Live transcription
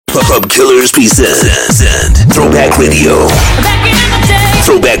Pub Killers present Throwback Radio.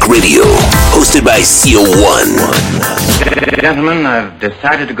 Throwback Radio, hosted by CO1. Gentlemen, I've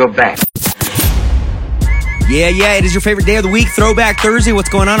decided to go back. Yeah, it is your favorite day of the week, Throwback Thursday. What's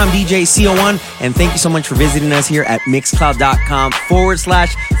going on? I'm DJ CO1, and thank you so much for visiting us here at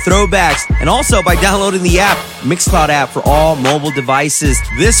mixcloud.com/throwbacks, and also by downloading the app, Mixcloud app for all mobile devices.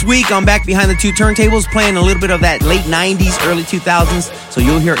 This week, I'm back behind the two turntables playing a little bit of that late 90s, early 2000s, so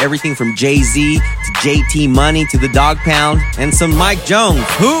you'll hear everything from Jay-Z to JT Money to the Dog Pound, and some Mike Jones.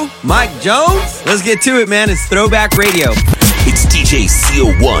 Who? Mike Jones? Let's get to it, man. It's Throwback Radio. It's DJ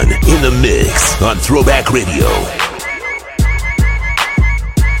CO1 in the mix on Throwback Radio.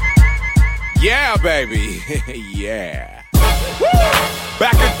 Yeah, baby. Yeah. Woo!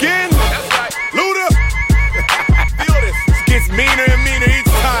 Back again. That's right. Luda. Feel this. It gets meaner and meaner each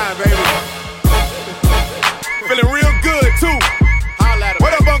time, baby. Feeling real good, too. Holla at him.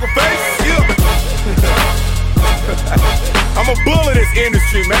 What up, Uncle Face? Yeah. I'm a bull of this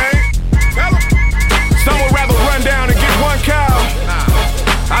industry, man. Tell him. Some would rather run down and get one cow.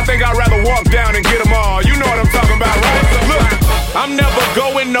 I think I'd rather walk down and get them all. You know what I'm talking about, right? Look, I'm never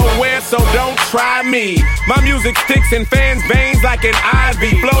going nowhere, so don't try me. My music sticks in fans' veins like an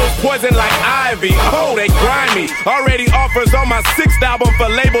ivy. Flows poison like ivy. Oh, they grimy. Already offers on my 6th album for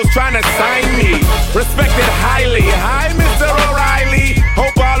labels trying to sign me. Respected highly. Hi, Mr. O'Reilly.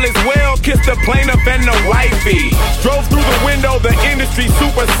 Hope all is well. Kiss the plaintiff and the wifey. Drove through the window, the industry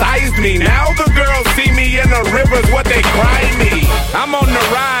supersized me. Now the girls see me in the rivers, what they cry me. I'm on the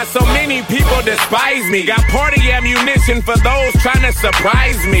rise, so many people despise me. Got party ammunition for those trying to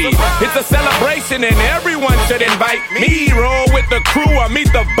surprise me. It's a celebration and everyone should invite me. Roll with the crew or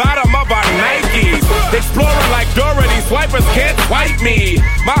meet the bottom of our Nikes. Exploring like Dorothy, swipers can't swipe me.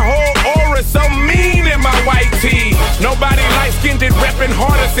 My whole aura's so mean in my white tee. Nobody light-skinned it, reppin'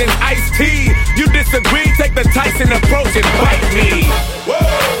 harder since Ice-T. You disagree, take the Tyson approach and bite me.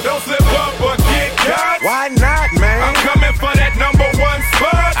 Whoa, don't slip up or get cut. Why not, man? I'm coming for that number one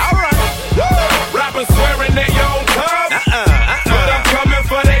spot. Alright. Rappers swearing they own tough. But I'm coming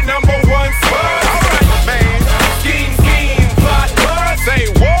for that number one spot. Alright, man. Scheme, plot. Say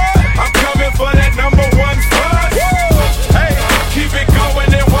what? I'm coming for that number one spot. Hey, keep it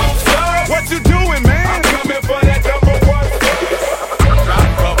going, it won't stop. What you doing, man? I'm coming for that number one spot.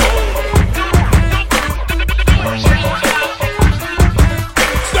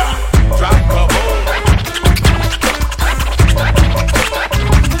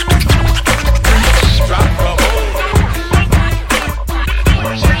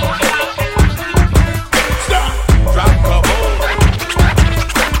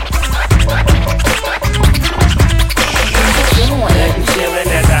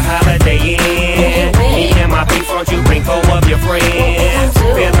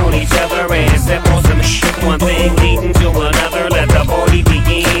 One thing leading to another, let the party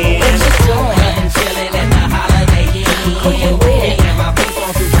begin. What you doing? Nothing, chillin' in the Holiday Inn. Me and my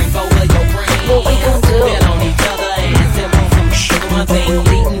people to drink over your friends. What we gon' do? Bet on each other and sip on some shit. One thing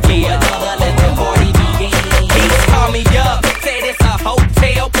leading to another, let the party begin. Beats call me up, said it's a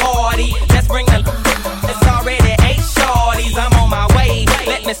hotel party. Let's bring the it's already 8 shorties. I'm on my way.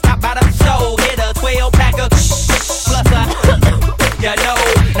 Let me stop by the show, get a 12-pack of plus a you know.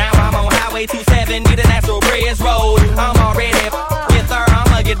 Now I'm on Highway 270, the National Bridge Road. I'm already get there,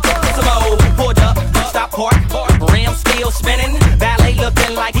 I'ma get some more. Pulled up, stop park, rim still spinning. Valet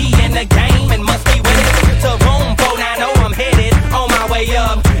looking like he in the game and must be winning. To room 490, I'm headed on my way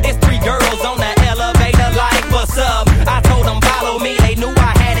up. It's 3 girls on the elevator like, what's up? I told them follow me, they knew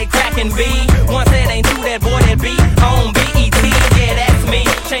I had it cracking B. Once it ain't true, that boy that be on BET. Yeah, that's me,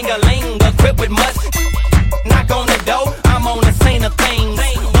 Ching-a-ling, equipped with much. Knock on the door, I'm on the scene of things.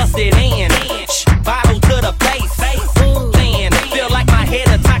 Bust it in, bottle to the face. Then feel like my head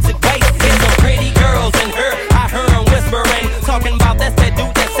a toxic waste. Get some pretty girls in her, I heard them whispering, talking about that's that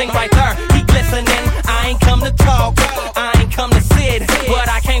dude that sing right there. He glistening. I ain't come to talk, I ain't come to sit. What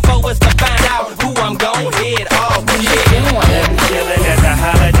I came for was to find out who I'm gon' hit off. Nothing chillin' at the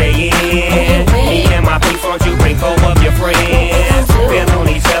Holiday Inn. Me and my people, you bring 4 of your friends. Feel on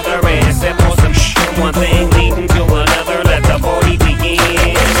each other and sip on some shit. One thing leading to another, let the party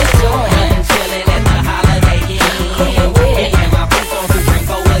begin. Nothing chillin' at the Holiday Inn. Me and my people, you bring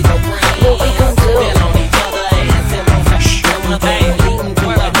 4 of your friends. Feel on each other and sip on some shit. One thing leading to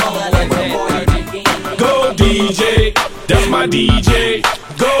another, let the party begin. Go DJ, that's my DJ.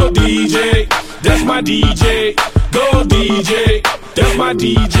 Go DJ, that's my DJ. Go DJ, that's my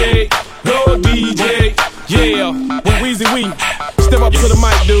DJ. Go DJ, yeah. With Weezy Step up to the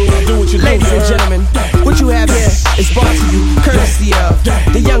mic, dude. Do what you do. Ladies and gentlemen, what you have here is brought to you courtesy of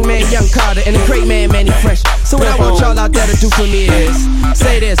the young man, Young Carter, and the great man, Manny Fresh. So what I want y'all out there to do for me is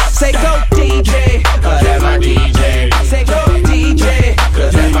say this. Say go DJ, cause that's my DJ. Say go DJ,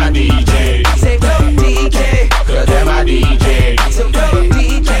 cause that's my DJ. Say go DJ, cause that's my DJ. So go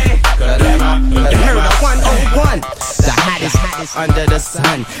DJ, cause that's my 101. The hottest under the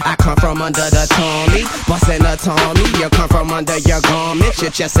sun. I come from under the Tommy, bustin' a Tommy. You come from under your garment,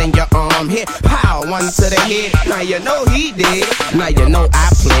 your chest and your arm hit. Pow, one to the head. Now you know he did. Now you know I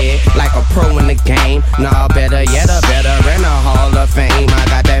played like a pro in the game. Nah, better yet, a veteran, a Hall of Fame. I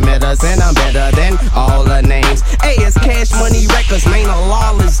got that medicine, I'm better than all the names. A is Cash Money Records, man, a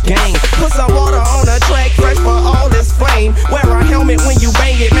lawless game. Put some water on the track, fresh for all this flame. Wear a helmet when you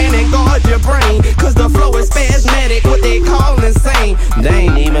bang it, man, and guard your brain. Cause the flow is spasmodic, what they call insane. They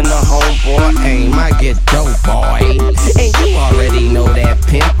ain't even the homeboy aim. I get dope, boy. And you already know that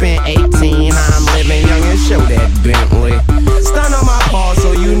pimpin' 18. I'm living young and show that Bentley. Stun on my paw,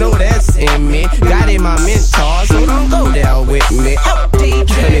 so you know that's in me. Got in my mentor, so don't go there with me. Oh,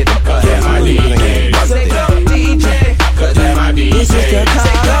 DJ, cause that's my DJ. Say go DJ, cause that's my DJ. This is the call.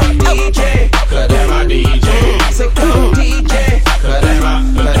 Say go DJ, cause that's my DJ. Say go DJ, cause that's my.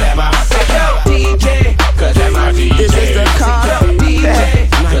 Say go DJ, cause that's my DJ. This is the call. DJ,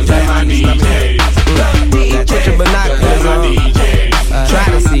 cause that's my DJ. Put your binoculars on. Try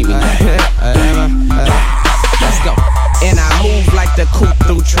to see me. Let's go. And I move like the coupe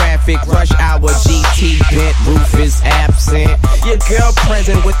through traffic. Rush hour GT bent, roof is absent. Your girl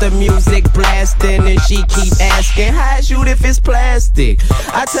present with the music blasting, and she keep asking, how I shoot if it's plastic?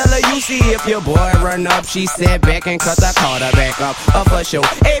 I tell her, you see if your boy run up. She said back and cut the Carter back up for show.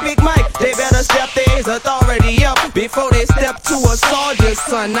 Hey, Big Mike, they better step their authority up before they step to a soldier's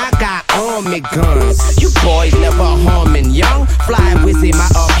son. I got army guns. You boys never harming young. Fly wizzy, my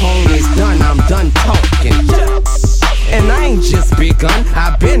opponent's done. I'm done talking. And I ain't just begun.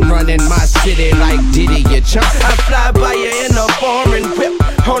 I've been running my city like Diddy, you chump. I fly by you in a foreign whip,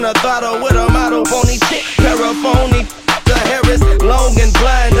 on a throttle with a model phony chick, paraphony. The hair is long and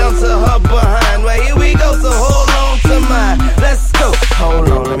blind down to her behind. Well, here we go, so hold on to mine. Let's go. Hold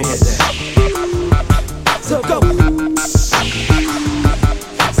on, let me hit that. So go.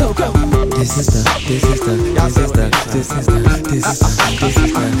 So go. This is the Say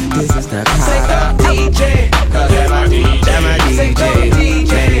go DJ, cause that's my DJ. Say go DJ, cause that's my DJ. Say go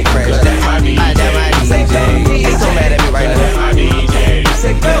DJ, they so mad at me right now. That's my DJ.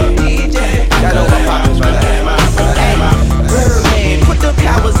 Say go DJ, got no more problems right now. Birdman, put the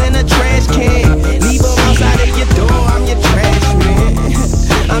cowards in a trash can. Leave them outside of your door, I'm your trash man.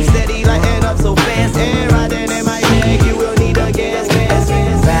 I'm steady lighting up so fast and riding in my bag. You will need a gas mask.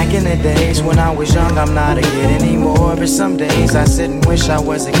 Back in the days when I was young, I'm not a kid anymore. But some days I sit and wish I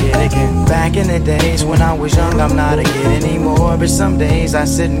was a kid again. Back in the days when I was young, I'm not a kid anymore. But some days I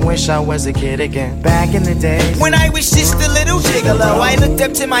sit and wish I was a kid again. Back in the days when I was just a little gigolo, I looked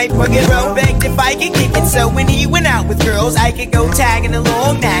up to my bucket row, begged if I could kick it. So when he went out with girls, I could go tagging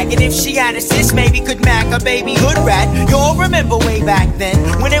along, nagging. If she had a sis, maybe could mac a baby hood rat. You'll remember way back then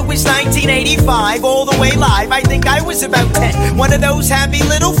when it was 1985, all the way live. I think I was about 10. One of those happy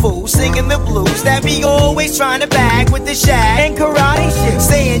little fools singing the blues that be always trying to bag with the shag and karate shit,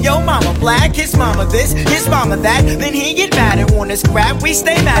 saying yo mama black, his mama this, his mama that. Then he get mad and want us crap. We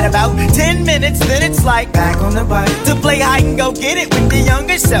stay mad about 10 minutes, then it's like back on the bike to play hide and go get it with the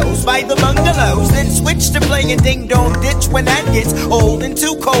younger souls by the bungalows. Then switch to playing ding dong ditch when that gets old and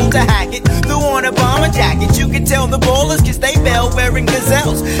too cold to hack it. Threw on a bomber jacket, you could tell the ballers cause they fell wearing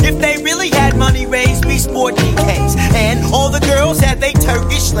gazelles. If they really had money raised, be sport DKs. And all the girls had they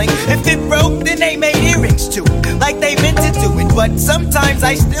Turkish sling. If it broke, then they made earrings to it, like they meant to do it. But sometimes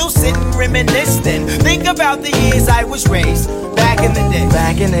I still sit and reminisce, then think about the years I was raised back in the day.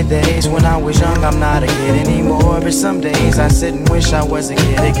 Back in the days when I was young, I'm not a kid anymore. But some days I sit and wish I was a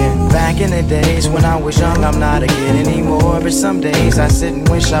kid again. Back in the days when I was young, I'm not a kid anymore. But some days I sit and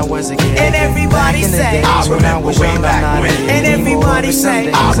wish I was a kid and again. Everybody say, I remember way back when. And everybody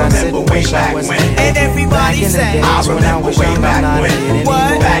say, I remember way back when. And everybody say, I remember way back when.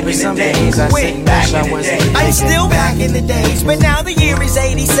 What? Back in the days, I sit and wish I was a kid. I'm still back in the days, but now the year is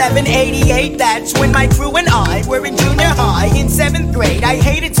 87, 88. That's when my crew and I were in junior high in 7th grade. I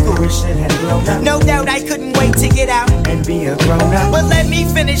hated school. No doubt I couldn't wait to get out and and be a grown-up. But let me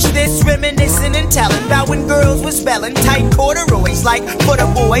finish this, reminiscing and telling about when girls were spelling tight corduroys like for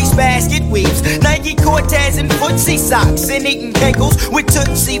the boys, basket weaves, Nike Cortez and footsie socks, and eating pickles with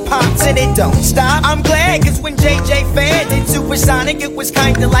Tootsie Pops, and it don't stop. I'm glad, cause when JJ Fair did Supersonic, it was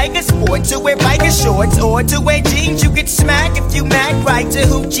kinda like a sport to wear biker shorts or to wear jeans you could smack if you mac right, to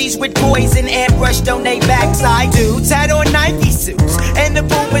hoochies with poison airbrush on they backside. Dudes had on Nike suits and the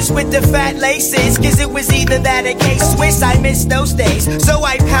boomers with the fat laces, cause it was either that or K-Swiss. I miss those days, so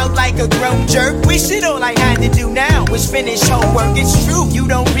I pout like a grown jerk. Wish it all I had to do now was finish homework. It's true, you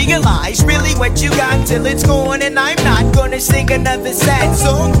don't realize really what you got till it's gone, and I'm not gonna sing another sad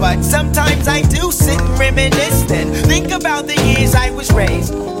song, but sometimes I do sit and reminisce and think about the years I was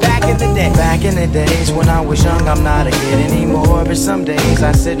raised back in the day. Back in the days when I was young, I'm not a kid anymore, but some days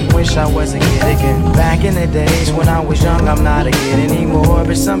I sit and wish I was a kid again. Back in the days when I was young, I'm not a kid anymore,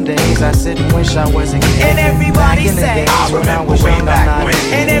 but some days I sit and wish I was a kid. And everybody say, I remember way back when.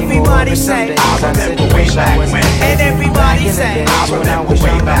 And everybody say, I remember way back when. And everybody say, I remember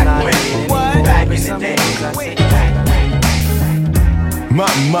way back when. What? Back in the days.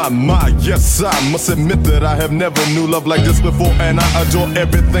 My, yes, I must admit that I have never knew love like this before, and I adore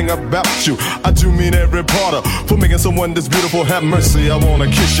everything about you. I do mean every part of, for making someone this beautiful. Have mercy, I wanna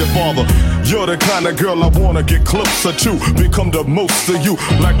kiss your father. You're the kind of girl I wanna get closer to, become the most of you,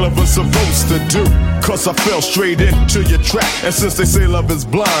 like love is supposed to do. Cause I fell straight into your trap, and since they say love is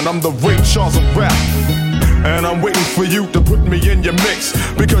blind, I'm the Ray Charles of rap. And I'm waiting for you to put me in your mix,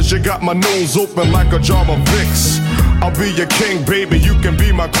 because you got my nose open like a jar of Vicks. I'll be your king, baby, you can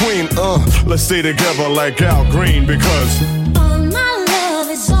be my queen. Let's stay together like Al Green, because all my love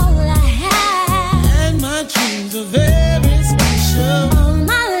is all I have, And my dreams are very special. all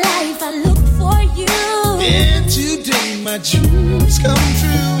my life I look for you, And today my dreams come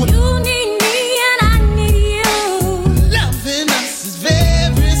true. you need me and I need you, Loving us is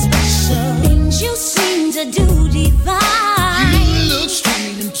very special. things you seem to do divine. You look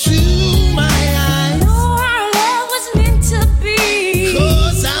straight into my eyes, know our love was meant to be,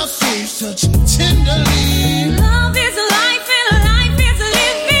 'cause our souls touch tenderly. love is life and life is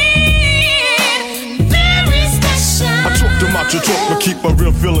living, very special. I talk too much, I talk, but keep my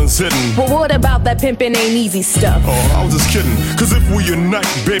real feelings hidden. But what about that pimpin' ain't easy stuff? Oh, I was just kidding, cause if we unite,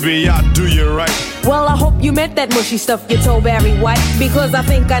 baby, I'll do you right. Well, I hope you meant that mushy stuff you told Barry White, because I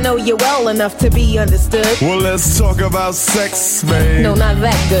think I know you well enough to be understood. Well, let's talk about sex, babe. No, not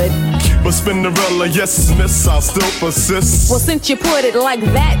that good. But Spinderella, yes, miss, I'll still persist. Well, since you put it like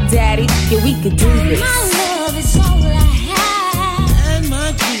that, Daddy, yeah, we could do this. My love is all I have, And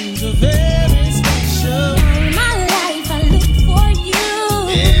my dreams are very special. all my life I look for you,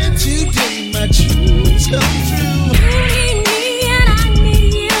 And today my dreams come true. you need me and I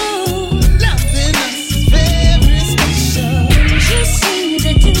need you, Loving us is very special. things you seem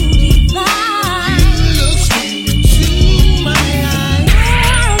to do divine. You look straight into my eyes,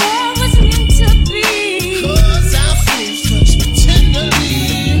 Our love was meant to be, 'cause our souls touch tenderly.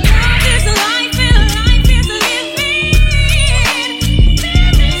 love is life and life is living,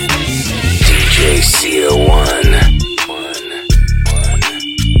 very special. DJ CO1.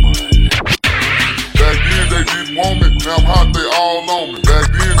 Back then they didn't want me, now I'm hot, they all on me. Back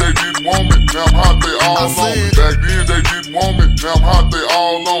then they didn't want me, now I'm hot, they all on me. Back then they didn't want me, now I'm hot, they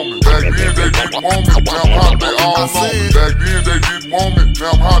all on me. Back then they didn't want me, now I'm hot, they all on me. Back then they didn't want me,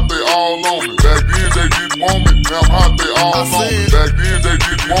 now I'm hot, they all on me. Back then they didn't want me, now I'm hot, they all on me. Back then they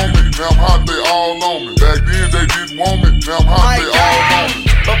didn't want me, now I'm hot, they all on me. Back then they didn't want me, now I'm hot, they all on me.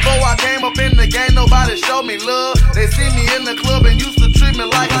 Before I came up in the game, nobody showed me love. They see me in the club and used to treat me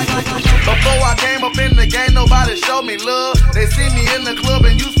like. Before I came up in the game, nobody showed me love. They see me in the club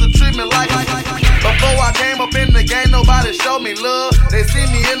and used to treat me like. Before I came up in the game, nobody showed me love. They see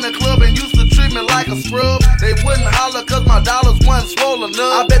me in the club and used to treat me like a scrub. They wouldn't holler cause my dollars wasn't swollen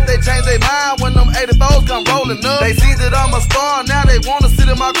up. I bet they changed their mind when them 84s come rolling up. They see that I'm a star, now they wanna sit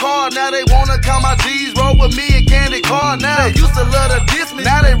in my car. Now they wanna count my G's, roll with me and candy car. Now they used to love to diss me,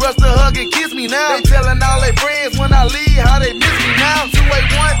 now they rush to hug and kiss me now. They telling all their friends when I leave how they miss me now.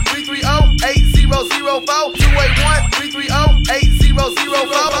 281-330-8004.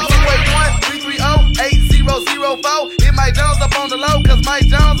 281-330-8004. 281-330-8004. Hit my Jones up on the low cause my Mike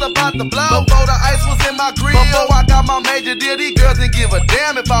Jones about to blow. Before the ice was in my grill, before I got my major deal, these girls didn't give a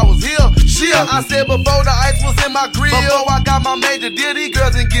damn if I was here. Shit, I said before the ice was in my grill, before I got my major deal, these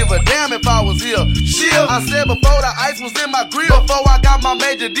girls didn't give a damn if I was here. Shit, I said before the ice was in my grill, before I got my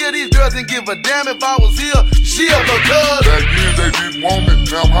major deal, these girls didn't give a damn if I was here. Shit, because back then they didn't want me,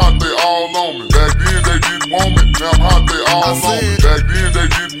 now I'm hot, they all on me. Back then they didn't want me, now I'm hot, they all on me. Back then they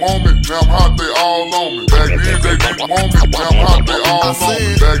didn't want me, now I'm hot, they all on me. Back then they didn't want me, now I'm hot, they all on me. Back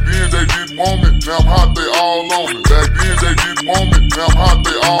then they didn't want me, now I'm hot, they all on me. Back then they didn't want me, now I'm hot,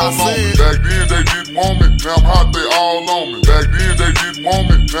 they all on me. Back then they didn't want me, now I'm hot, they all on me. Back then they didn't want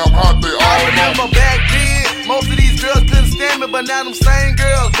me, now I'm hot, they all on me. I remember back then, most of these girls couldn't stand me, but now them same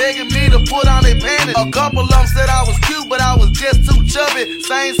girls begging me to put on their panties. A couple of them said I was cute, but I was just too chubby.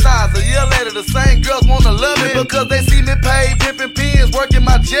 Same size, a year later the same girls wanna love me because they see me paid, pimping pins, working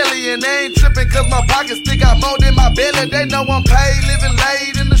my jelly, and they ain't tripping cause my pockets stick out more than my belly. They know I'm paid, living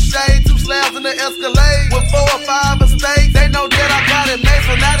late in the shade, 2 slabs in the Escalade with 4 or 5 estates. They know that I got it made,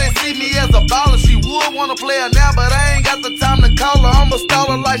 so now they see me as a baller. She would wanna play her now, but I ain't got the time to call her. I'ma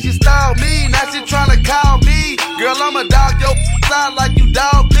stall her like she styled me. Now she tryna call me. Girl, I'ma dog your side like you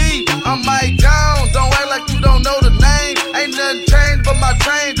dog me. I'm Mike Jones, don't act like you don't know the name. Ain't nothing changed but my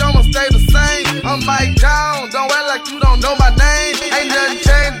change, I'ma stay the same. I'm Mike Jones, don't act like you don't know my name. Ain't nothing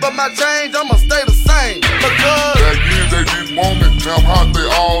changed but my change, I'ma stay the same. Because back then they didn't want me, now I'm hot, they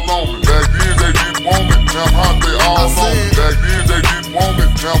all on me. Back then they didn't want me, now I'm hot, they all on me. Back then they didn't want me,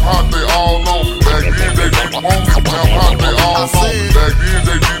 now I'm hot, they all on me. Back then they didn't want me, now I'm hot, they all on me. Back then they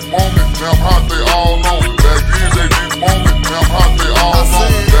didn't want me, now I'm hot, they all on me. Back then they didn't want me, now I'm hot, they all on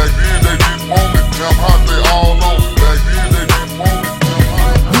me. Back then they didn't want me, now I'm hot, they all on me. Back then they didn't want me, now I'm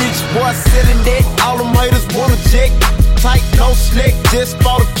hot. Rich boy selling that, all them haters wanna check. Tight, no slick, just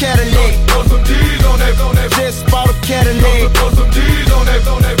bought a Cadillac. Throw some D's on that, just bought a Cadillac. throw some D's on that,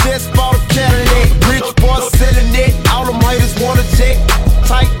 just bought a Cadillac. Rich boy selling that, all them haters wanna check.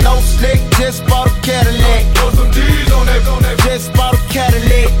 Tight, no slick, just bought a Cadillac. throw some D's on that, just bought a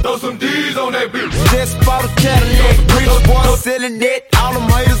Cadillac. throw some D's on that bitch. Just bought a Cadillac. Rich boy selling that, all them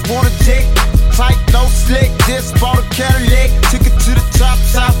haters wanna check. Tight, no slick, just bought a Cadillac. Took it to the top,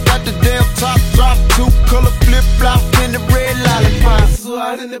 got the damn top drop. 2 color flip flop in the red lollipop. So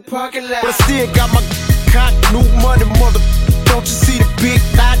out in the parking lot, but I still got my cock, new money, mother. Don't you see the big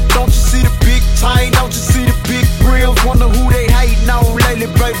knot? Don't you see the big chain? Don't you see the big grills? Wonder who they hating on lately,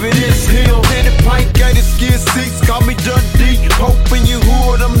 baby. This him. Danny Pint, gated skin 6, call me Dundee. Hoping you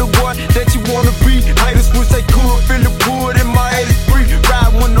hood, I'm the one that you wanna be. Haters wish they could feel the wood in my 83.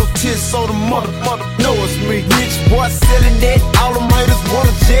 Ride with no tits, so the mother know it's me. Rich boy selling that, all them haters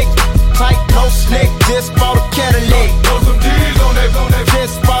wanna check. Tight, no slick, just bought a Cadillac. Throw some D's on that,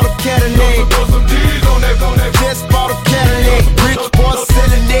 just bought a Cadillac. throw some D's on that, just bought a Cadillac. Rich boy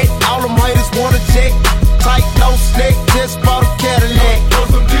selling that, all them haters wanna check. Tight, no slick, just bought a Cadillac. throw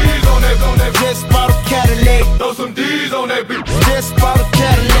some D's on that, just bought a Cadillac. throw some D's on that bitch. Just bought a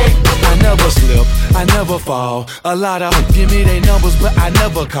Cadillac. I never slip, I never fall. A lot of give me their numbers, but I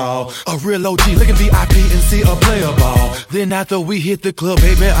never call. A real OG looking VIP and see a player ball. Then after we hit the club,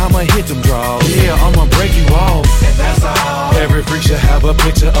 baby, I'ma hit them draws. Yeah, I'ma break you off. That's all. Every freak should have a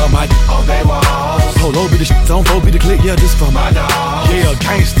picture of my On they walls. Polo be the shit, don't go be the click, yeah, this for My dog. Yeah,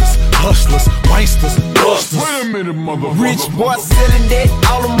 gangsters, hustlers, wanksters, busters. Wait a minute, motherfucker. Rich boy selling that,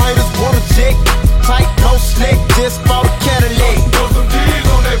 all them haters wanna check. Tight, no slick, just bought a Cadillac. Throw some D's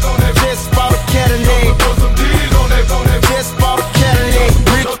on that, just bought a Cadillac. throw some D's on that, just bought a Cadillac.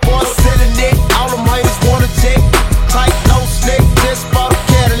 Rich boy selling that, all them haters wanna check. Tight, no slick, just bought a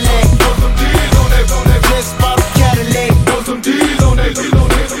Cadillac. throw some D's on that, just bought a Cadillac. throw some D's on that,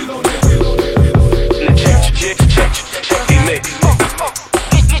 Check the mix.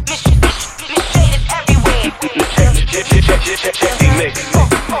 Check the mix.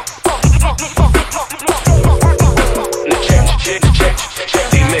 Check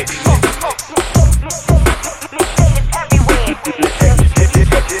the mix.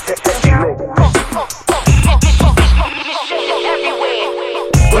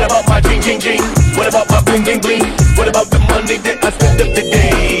 What about my jing jing jing? What about my bling bling bling? What about the money that I spend up the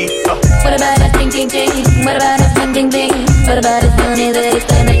day? What about his ding ding ding? What about his ding ding ding? What about his money that he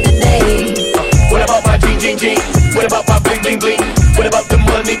spent up today? What about my jing jing jing? What about my bling bling bling? What about the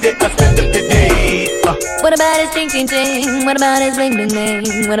money that I spend up the day? What about his ding ding ding? What about his bling bling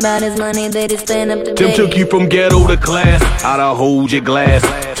bling? What about his money that he spent up today? Them took you from ghetto to class. How to hold your glass.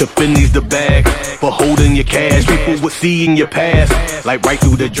 to finish the bag for holding your cash. People would see in your past, like right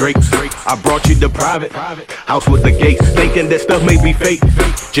through the drapes. I brought you to private house with the gates, thinking that stuff may be fake.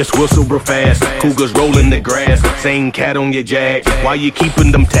 Just whistle real fast, cougars rolling the grass. Same cat on your jag, why you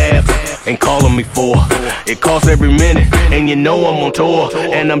keeping them tabs and calling me for? It costs every minute, and you know I'm on tour,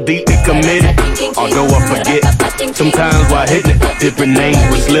 and I'm deeply committed. Although I forget, sometimes while hitting it, different names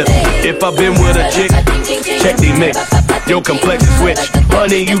would slip. If I've been with a chick, check the mix. Your complexion switch,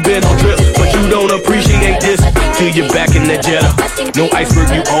 honey, you been on trips, but you don't appreciate this till you're back in the Jetta. No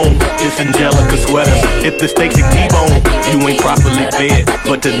iceberg you own, it's Angelica sweater. If the steaks are T-bone, you ain't properly fed.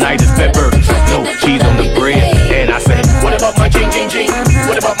 But tonight is pepper, no cheese on the bread. And I say, what about my ching ching ching?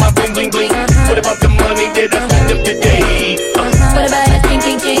 What about my bling bling bling? What about the money that I spend up today? What about the ching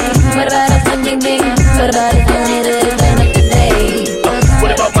ching ching? What about the bling bling bling? What about the money that I spend up today?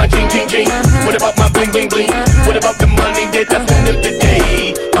 What about my ching ching ching? What about my bling bling bling? What about the money that I spend up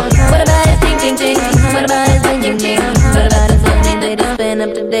today? What about the ching ching ching? What about the bling bling bling? What about the money that I spend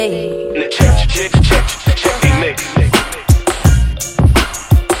up today? Check the mix. Check the mix.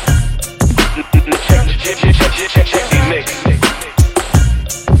 Check the mix.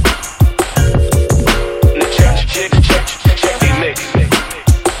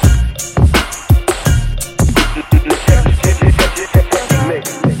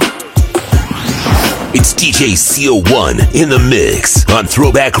 It's DJ CO1 in the mix on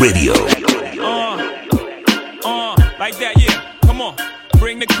Throwback Radio. Like that, yeah. Come on,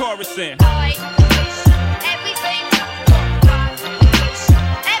 bring the chorus in.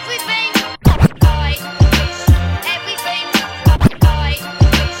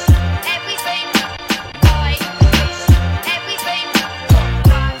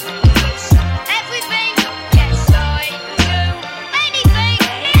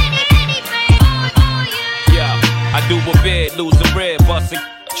 Lose a rib, busting,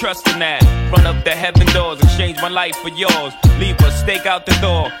 trusting that. Run up the heaven doors, exchange my life for yours. Leave a stake out the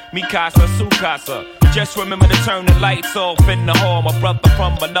door, mi casa, su casa. Just remember to turn the lights off in the hall. My brother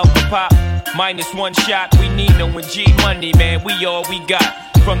from another pop, minus one shot. We need no G money, man, we all we got.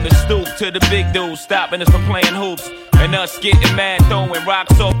 From the stoop to the big dude, stopping us from playing hoops. And us getting mad, throwing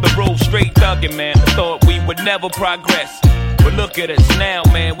rocks off the roof. Straight thugging, man, I thought we would never progress. But look at us now,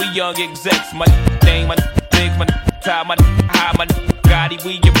 man, we young execs. My name, my big, my tie, my high, my Gotti,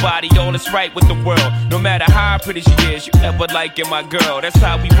 we your body, all is right with the world. No matter how pretty she is, you never liking my girl. That's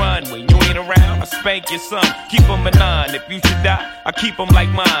how we run. When you ain't around, I spank your son. Keep him in line. If you should die, I keep him like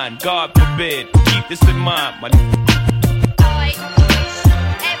mine. God forbid. Keep this in mind, my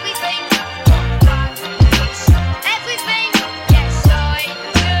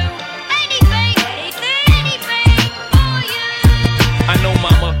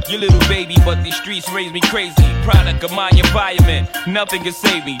your little baby, but these streets raise me crazy. Product of my environment, nothing can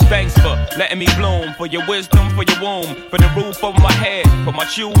save me. Thanks for letting me bloom, for your wisdom, for your womb, for the roof over my head, for my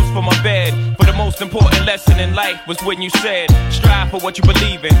shoes, for my bed. For the most important lesson in life was when you said, strive for what you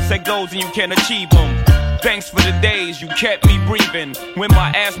believe in, set goals and you can achieve them. Thanks for the days you kept me breathing, when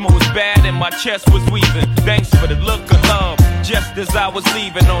my asthma was bad and my chest was wheezing. Thanks for the look of love, just as I was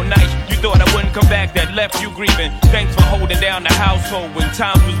leaving. On nights you thought I wouldn't come back, that left you grieving. Thanks for holding down the household when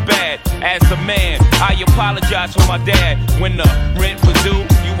times was bad. As a man, I apologize for my dad. When the rent was due,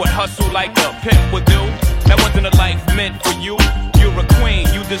 you would hustle like a pimp would do. That wasn't a life meant for you. You're a queen,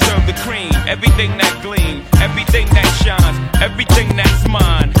 you deserve the cream. Everything that gleams, everything that shines, everything that's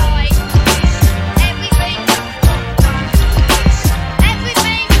mine.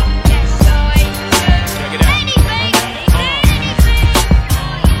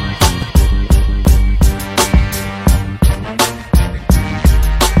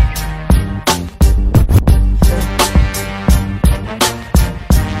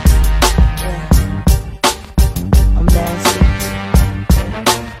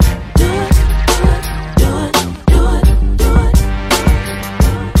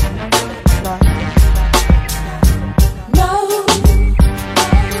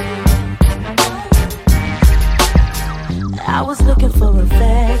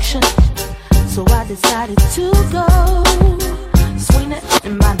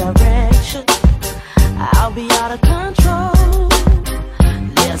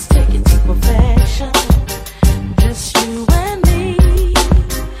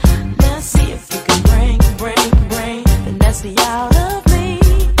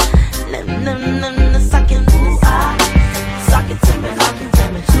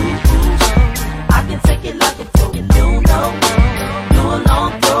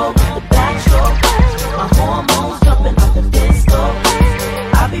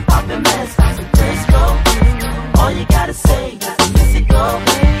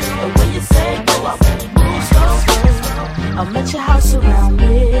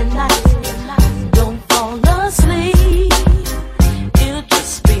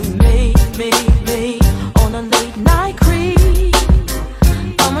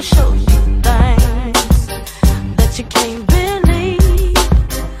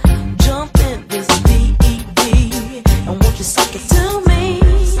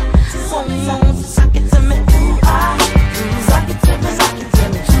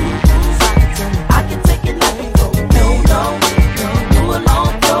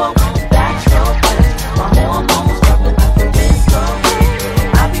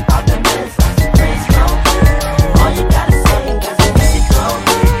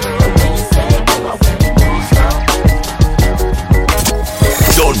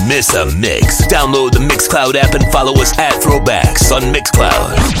 It's a mix. Download the Mixcloud app and follow us at Throwbacks on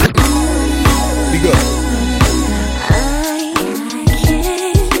Mixcloud. Be good.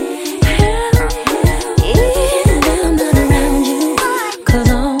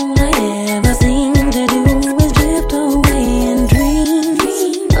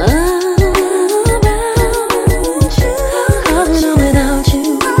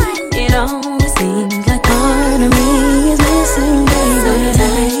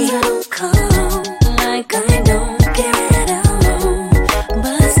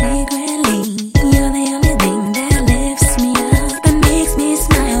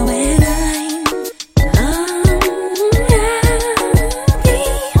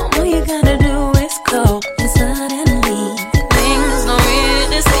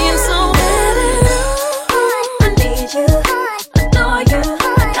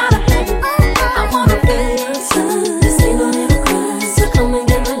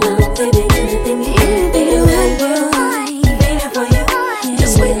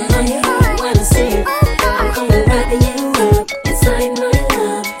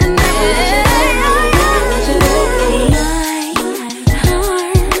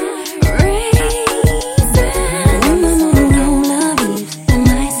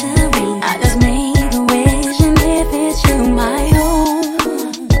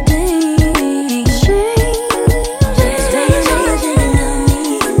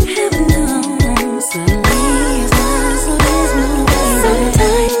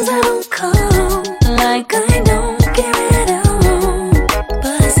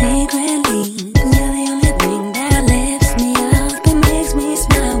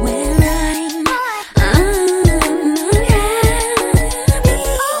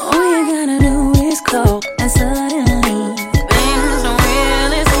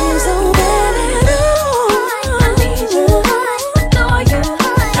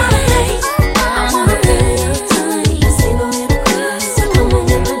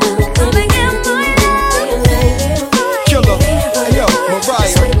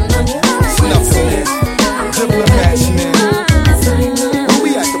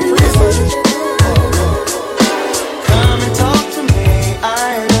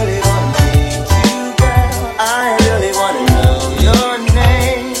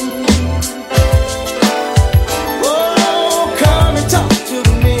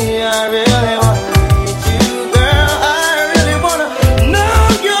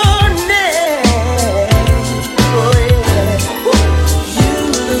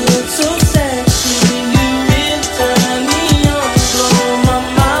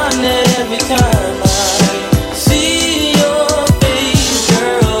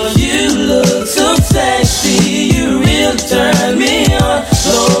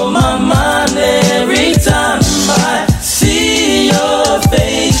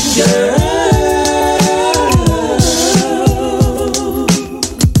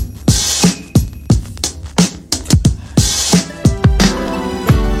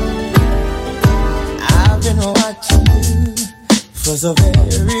 So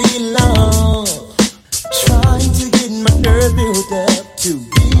very long, trying to get my nerve built up to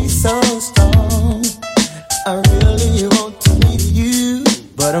be so strong. I really want to meet you,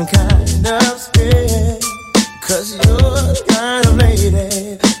 but I'm kind of scared, 'cause you're the kind of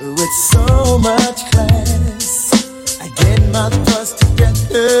lady with so much class. I get my thoughts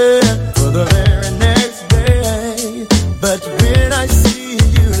together for the very next day, but when I see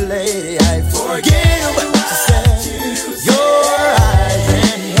you, lady, I forget what you said. Your eyes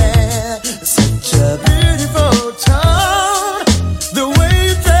and hair, such a beautiful tone. The way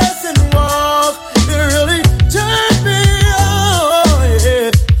you dress and walk, it really turned me on.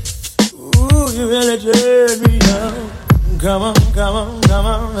 Yeah. Ooh, you really turned me on. Come on, come on, come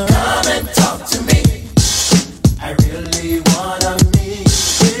on. Come and talk to me. I really wanna meet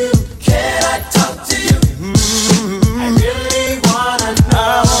you.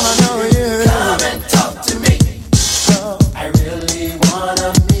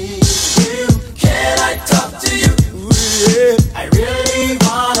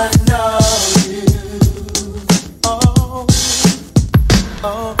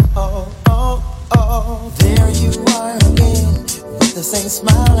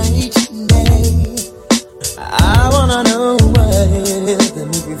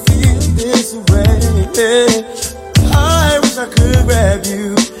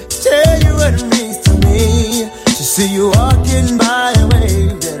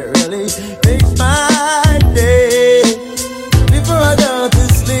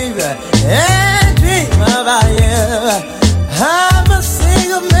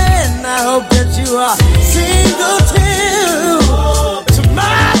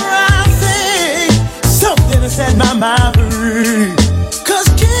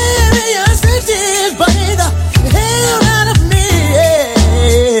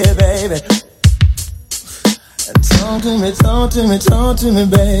 talk to me,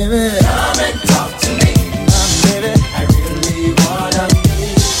 baby. Come and talk to me. Baby, I really wanna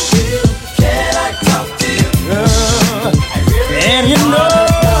meet you. Can I talk to you? I really and you know,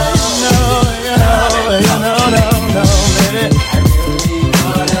 baby. I really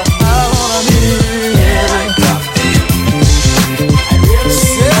wanna meet you. Can I talk to you? I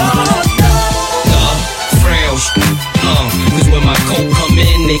really wanna frails. Cause when my coat come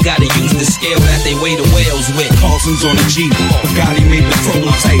in, they gotta use the scale that they weigh the whales with. Carson's on the Jeep, Bugatti made the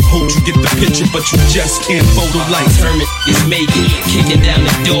prototype. Hope you get the picture, but you just can't photo like. Hermit is making, kicking down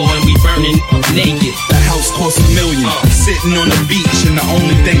the door and we burning naked. The house costs $1 million, sitting on the beach, and the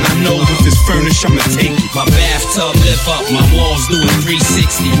only thing I know if it's furnished, I'ma take it. My bathtub lift up, my walls do a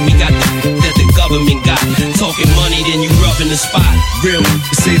 360. We got that the government got. Talking money, then you rubbing the spot. Real,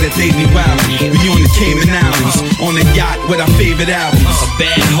 they say that they be wildin'. We on the Cayman Islands, on a yacht with our favorite albums. A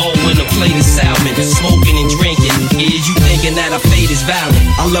bad hoe and a plate of salmon, smoking and drinking. Is you thinking that our fate is valid?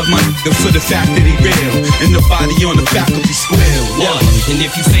 I love my nigga for the fact that he real, and nobody on the faculty square. One, and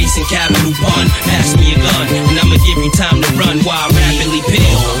if you facing capital pun, pass me a gun, and I'ma give you time to run while I rapidly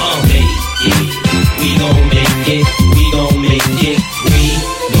peel. We gon' make it, we gon' make it, we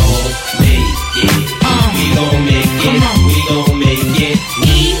gon' make it, we gon' make it, we gon' make it.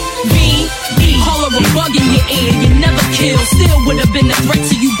 E-V-E, holler a bug in your ear, you never kill. Still would've been a threat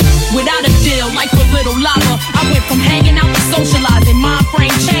to you without a deal. Like a little lava, I went from hanging out to socializing. Mind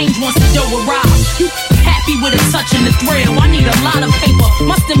frame change once the dough arrived. Happy with a touch and a thrill. I need a lot of paper.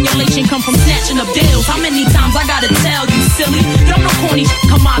 My stimulation come from snatching up deals. How many times I gotta tell you, silly? Don't no corny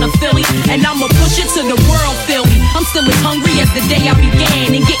come out of Philly, and I'ma push it to the world, feel me. I'm still as hungry as the day I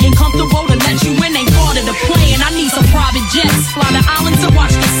began, and getting comfortable to let you in ain't part of the plan. I need some private jets, fly the island to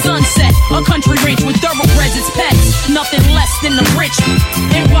watch the sunset. A country ranch with thoroughbreds as pets, nothing less than the rich.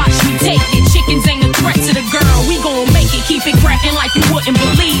 And watch me take it. Chickens ain't a threat to the girl. We gon' make it, keep it cracking like you wouldn't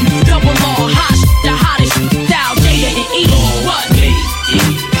believe. Double law, hot, the hottest style, Jada and E. What?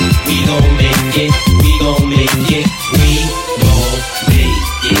 We gon' make it, we gon' make it, we gon'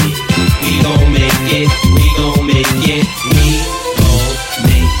 make it, we gon' make it, we gon' make it, we gon'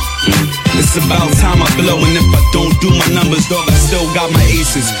 make it. It's about time I blow, and if I don't do my numbers, dog, I still got my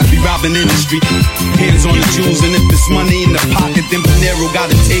aces. Be robbing in the street, hands on the jewels, and if it's money in the pocket, then Panero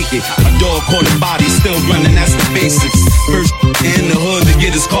gotta take it. My dog caught a body, still running, that's the basics. First in the hood to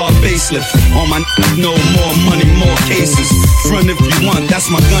get his car facelift. All my no more money, more cases. Front if you want,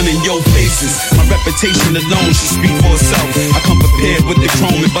 that's my gun in your faces. My reputation alone should speak for itself. I come prepared with the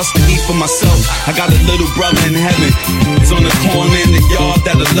chrome and bust the heat for myself. I got a little brother in heaven. He's on the corner in the yard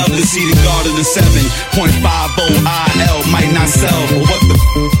that'll love to see the guard of the 7.50 IL might not sell, but what the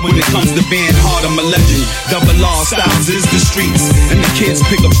when it comes to being hard, I'm a legend. Double law styles is the streets, and the kids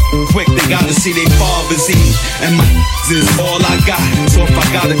pick up quick. They gotta see their fathers eat, and my is all I got. So if I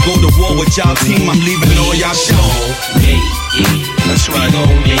gotta go to war with y'all team, I'm leaving all y'all shot. That's right. We gon'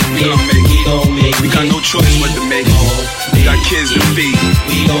 make it. We got no choice but to make it. We got kids to feed.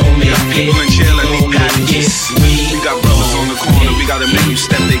 We got people in jail and need packages. We got brothers on the corner. We gotta make them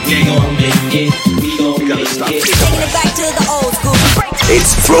step their game up. We gotta stop. Taking it back to the old school.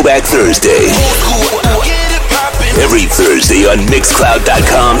 It's Throwback Thursday. Every Thursday on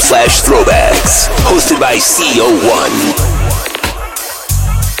Mixcloud.com/throwbacks. Hosted by CO1.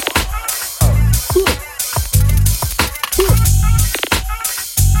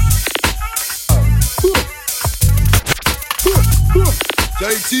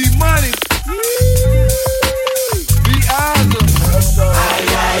 JT Money. Be Isaac.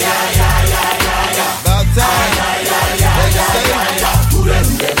 About time.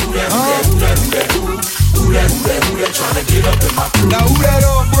 Now who that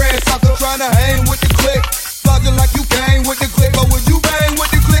old brand sucker tryna hang with the clique? Flogging like you came with the clique, or would you bang with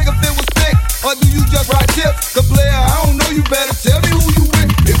the clique if it was thick? Or do you just ride tips? The player, I don't know, you better tell me who you with.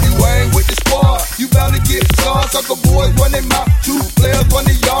 If you ain't with the squad, you bound to get charged. Sucker boys run their mouth, two players run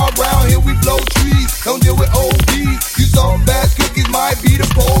the yard. Round here we blow trees, don't deal with ODs. You saw fast cookies, might be the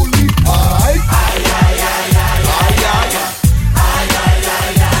police. Alright?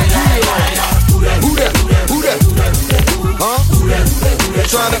 Who that? Huh?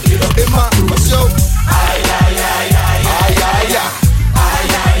 Tryna hit my show.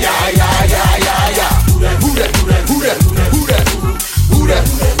 Who that?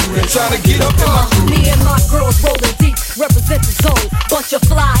 Tryna get up in my crew. Me and my girls rolling deep, represent the zone. Bunch of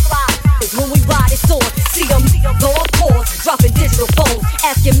fly is when we ride it on. See them go up pause, dropping digital phones,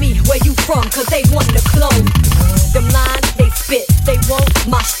 asking me where you from, cause they want to clone. Them lines they spit, they won't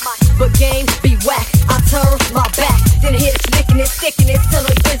mosh, but game be whack. I turn my back, then hit it, sticking it, till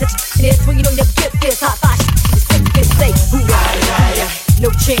it brings it. When you know you get this hot, you say who that?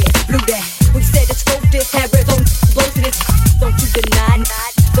 chance. Blew that. We said to scope this, had red on blow to this. Don't you deny,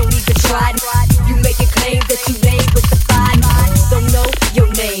 don't even try. You making claims that you laid with the five. Don't know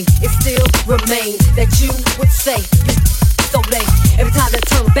your name, it still remains that you would say you so lame. Every time they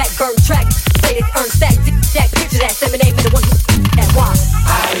turn back, burn track, say they earn stack, that picture that seven ain't the one who that why.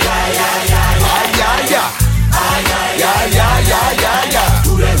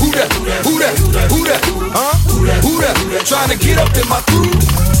 Who that? Trying to get up in my crew.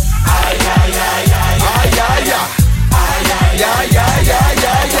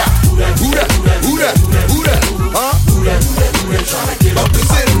 Who that? Up and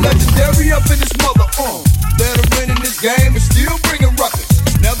city legendary up in this mother. Veteran in this game and still bringing ruckus.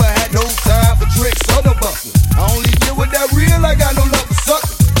 Never had no time for tricks or the busters. I only deal with that real, I got no love for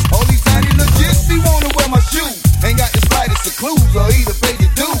suckers. All these tiny legits be wanna wear my shoes. Ain't got the slightest of clues or either pay your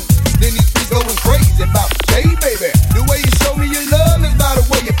dues. Then these streets going crazy about J, baby. The way you show me your love is by the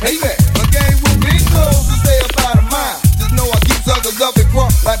way you pay me. My game with big clothes to stay up out of mine. Just know I keep suckers up and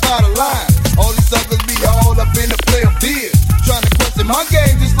crunk like by the line. All these suckers be all up in the play of beers. Trying to question my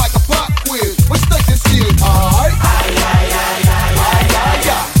game just like a pop quiz. What's stuck and still? Alright.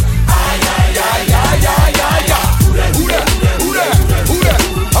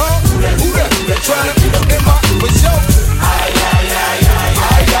 Trying to get up in my for sure.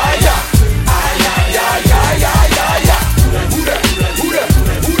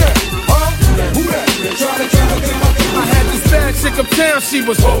 I had this bad chick uptown, she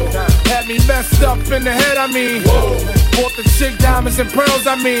was had me messed up in the head, I mean. Bought the chick diamonds and pearls,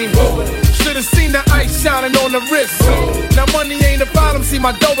 I mean. Should've seen the ice shining on the wrist. Now money ain't a problem, see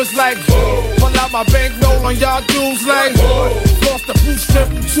my dough is like. Pull out my bankroll on y'all dudes like. Lost the blue strip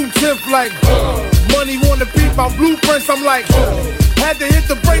and 2/10 like. Money wanna beat my blueprints, I'm like. Had to hit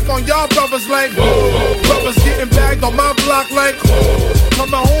the brake on y'all brothers like. Brothers getting bagged on my block like.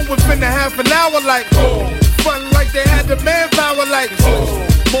 Coming home within a half an hour like. Frontin' like they had the manpower like.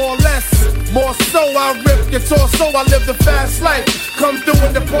 More or less, more so I rip your torso, I live the fast life. Come through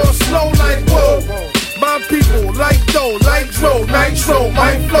in the poor slow like whoa. My people like dough, like dro, nitro,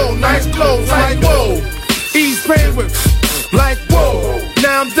 my flow, nice clothes like whoa. Ease pain with like whoa.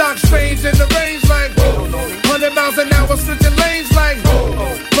 Now I'm Doc Strange in the range like whoa. 100 miles an hour switching lanes like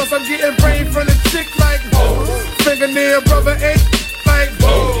whoa. Plus I'm getting brain from the chick like whoa. Fingernail brother ain't like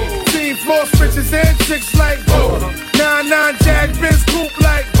whoa. Team floor switches and chicks like whoa. 9-9 Jag Benz coupe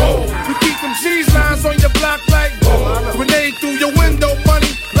like whoa. We keep them cheese lines on your block like whoa. Grenade through your window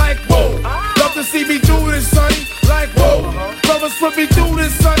money like whoa. Love to see me do this, sonny, like whoa. Brothers put me through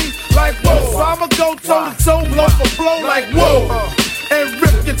this, sonny, like whoa. So I'ma go toe to toe, blow for blow like whoa. And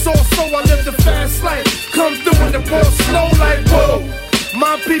rip your torso, I live the fast life. Come through in the poor slow like whoa.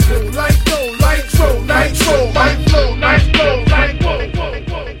 My people like dough, like tro, nitro, my flow, nice flow like whoa.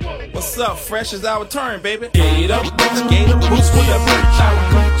 What's up, fresh is our turn, baby. Skate up, boots with a bitch. Our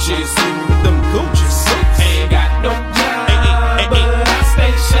Gucci suit, them Gucci suits. Ain't got no job, but I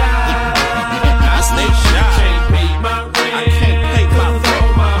stay shy. I stay shy. Can't pay my rent. I can't pay my rent.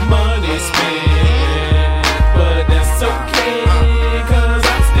 My money spent, but that's okay, 'cause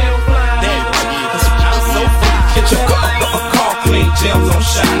I'm still fly. I'm so fly. Get your car clean, gems on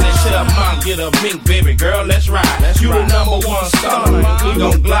shine. And shut up, mom, get a mink, baby girl, let's ride. You the number one star, we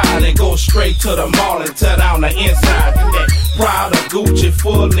gon' glide and go straight to the mall and tear down the inside. That Prada, Gucci,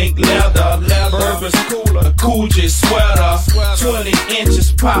 full-length leather, Burberry's cooler, Coogee sweater, 20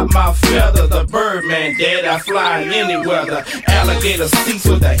 inches pop my feather. The Birdman, dead, I fly in any weather. Alligator seats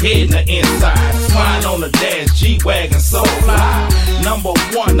with a head in the inside. Swine on the dash, G-Wagon, so fly. Number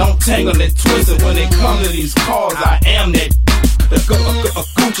one, don't tangle and twist it. When it comes to these cars, I am that. A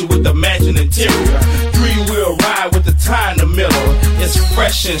Gucci with the matching interior. 3-wheel ride with the tie in the middle. It's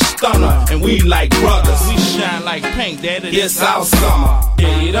fresh and stunner, and we like brothers. We shine like paint, daddy. It's our summer.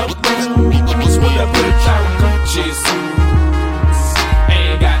 Get up, boots with a bitch out Gucci suits.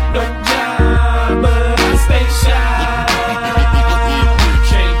 Ain't got no job, but I stay shy.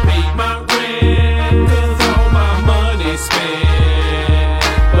 Can't pay my rent, 'cause all my money spent.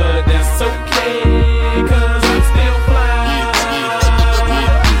 But that's okay, 'cause I'm still fly.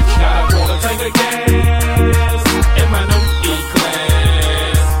 The gas in my new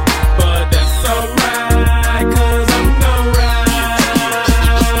E-Class, but that's alright, 'cause I'm gonna ride.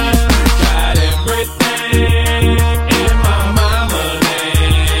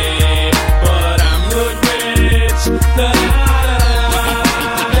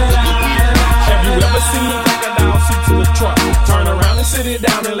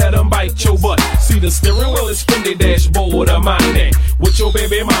 down and let them bite your butt. See the steering wheel is Fendi dashboard of mine. With your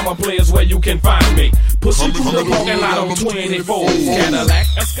baby mama players where you can find me. Pushing through the parking lot on 24. Cadillac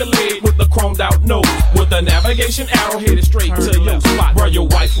Escalade with the chromed out nose. With the navigation arrow headed straight to your spot. Bro, your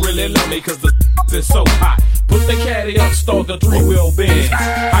wife really love me cause the is so hot. Put the caddy up, start the 3-wheel Benz.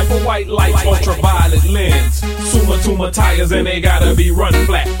 Hyper white lights, ultraviolet lens. Suma Tuma tires and they gotta be run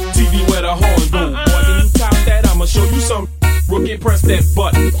flat. TV where the horn go. Boy, when you top that, I'ma show you some. Rookie, press that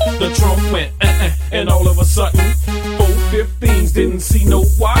button. The trunk went and all of a sudden 415s didn't see no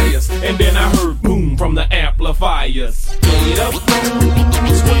wires. And then I heard boom from the amplifiers. Get up, with the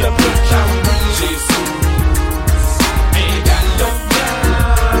bitch out. Jesus. Ain't got no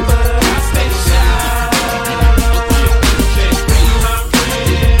time, but I stay shy. Can't be my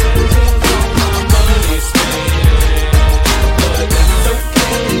friend, all my money spent. But that's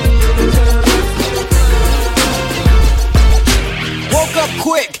okay. Woke up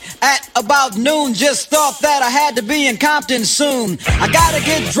quick at about noon, just thought that I had to be in Compton soon. I gotta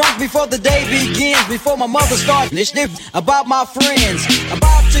get drunk before the day begins, before my mother starts listening about my friends.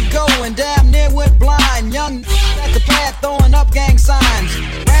 About to go and damn near went blind. Young at the pad throwing up gang signs.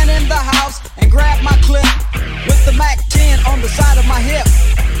 Ran in the house and grabbed my clip with the Mac 10 on the side of my hip.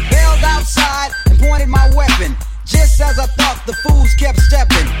 Bailed outside and pointed my weapon. Just as I thought, the fools kept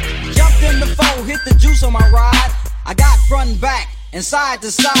stepping. Jumped in the foe, hit the juice on my ride. I got front and back and side to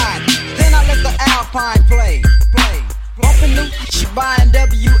side. Then I let the Alpine play. Bumping new shit by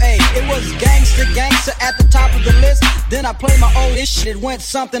NWA. It was gangster at the top of the list. Then I played my old shit. It went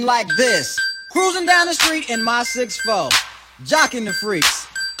something like this. Cruising down the street in my 6'4", jocking the freaks,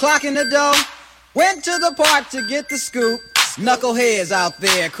 clocking the dough. Went to the park to get the scoop. Knuckleheads out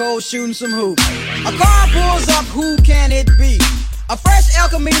there, cold shooting some hoops. A car pulls up, who can it be? A fresh El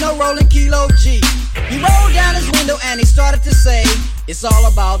Camino rolling Kilo G. He rolled down his window and he started to say, it's all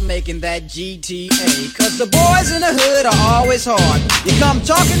about making that GTA. Cause the boys in the hood are always hard. You come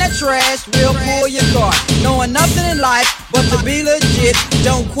talking that trash, we'll pull your car. Knowing nothing in life but to be legit.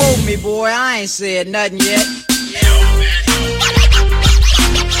 Don't quote me, boy, I ain't said nothing yet.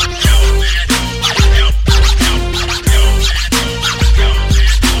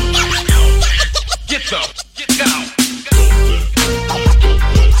 Get up, get down.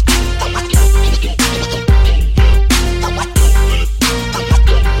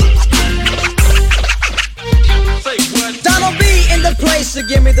 Donald B in the place to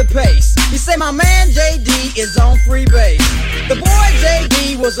give me the pace. He say my man JD is on free base. The boy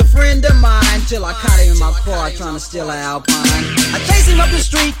JD was a friend of mine till I caught him in my car trying to steal an Alpine. I chased him up the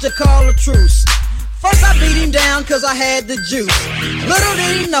street to call a truce. First I beat him down cause I had the juice. Little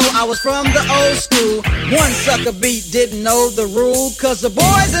did he know I was from the old school. One sucker beat didn't know the rule. Cause the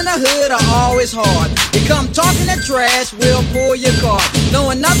boys in the hood are always hard. You come talking that trash, we'll pull your car.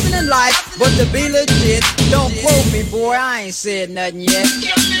 Knowing nothing in life but to be legit. Don't quote me, boy, I ain't said nothing yet.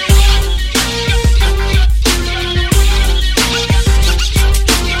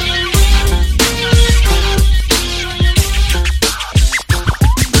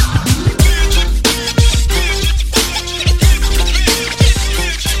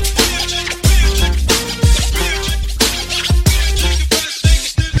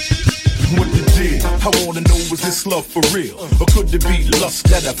 I wanna know, is this love for real? Or could it be lust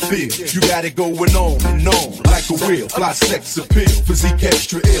that I feel? You got it going on and on, like a wheel. Fly sex appeal, physique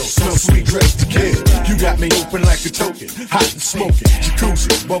extra ill. Smell sweet, dressed to kill. You got me open like a token, hot and smoking.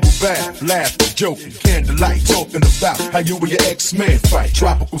 Jacuzzi, bubble bath, laughing, joking. Candlelight, talking about how you and your ex-man fight.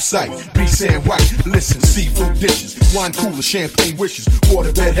 Tropical sight, be sand white. Listen, seafood dishes, wine cooler, champagne wishes.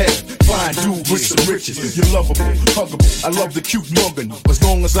 Waterbed head, fine dude with some riches. You're lovable, huggable. I love the cute mugging. As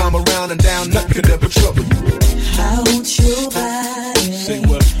long as I'm around and down, nothing could ever trouble you. I want your body,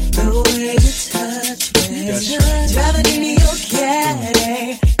 the way you touch me, driving in your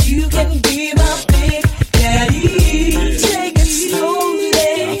caddy. You can be my big daddy. Take it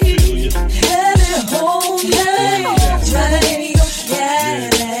slowly, have it home, driving in your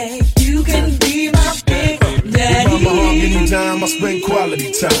caddy. You can be my big daddy. Anytime I spend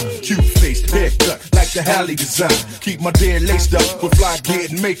quality time, cute face, haircut like the Halle design. Keep my dear laced up with fly gear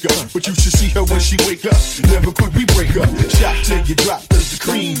and makeup, but you should see her when she wake up. Never could we break up. Shot till you drop, cause the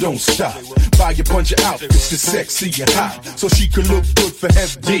cream don't stop. Buy a bunch of outfits that's sexy and hot, so she can look good for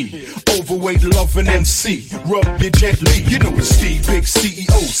FD. Overweight, loving MC, rub you gently. You know it's Steve, big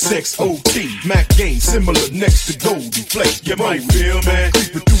CEO, sex OT. Mac game similar next to Goldie Flake. You might feel, man,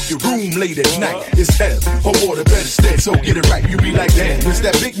 creeping through your room late at night. It's hell, her water better stand, so get it right. You be like, damn, it's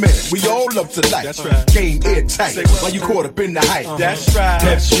that big man we all love to like. That's right. Game airtight, while you caught up in the hype. That's right.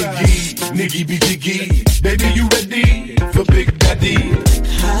 F-Jiggy, niggy be jiggy. Baby, you ready for Big Daddy?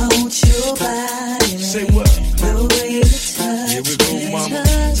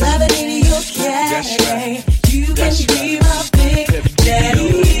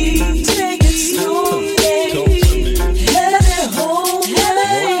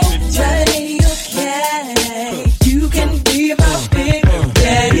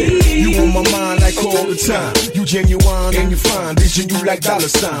 you like dollar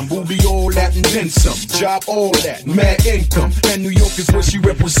sign. Booby all that and then some. Job all that, mad income. And New York is where she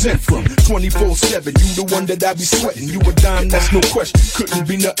represent from. 24/7, you the one that I be sweating. You a dime, that's no question. Couldn't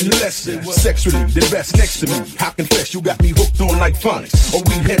be nothing less than sexually the best next to me. I confess, you got me hooked on like phonics. Or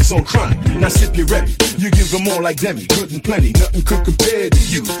we heads on chronic. Now sip you ready. You give them all like Demi, good and plenty. Nothing could compare to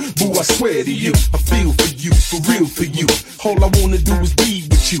you. Boo, I swear to you, I feel for you, for real for you. All I wanna do is be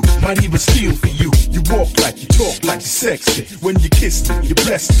with you. Might even steal for you. You walk like you talk like you sexy. When you kiss me, you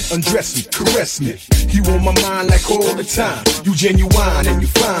bless me, undress me, caress me. You on my mind like all the time. You genuine and you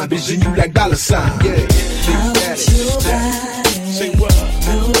fine, vision you like dollar sign. Yeah, I want your body. Say what?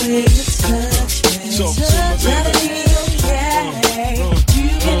 The way you touch me. So, Gotta be okay. You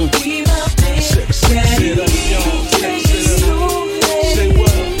can be my baby. Say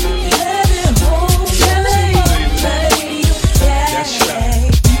what? Let me hold you. That's right.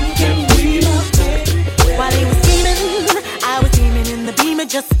 You can be my baby. While he was scheming, I was steaming in the beamer,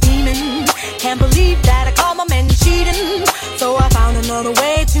 just steaming. Can't believe that I caught my man cheating. So I found another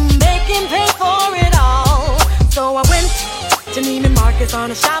way to make him pay for it all. So I went to Neiman Marcus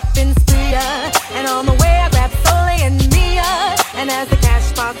on a shopping spree, and on the way I grabbed Soleil and Mia. And as the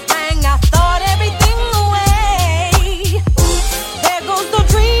cash box rang, I thought everything away. There goes the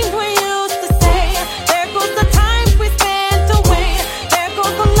dreams we used to say. There goes the times we spent away. There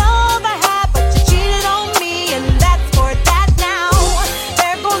goes the love I had, but you cheated on me, and that's for that now.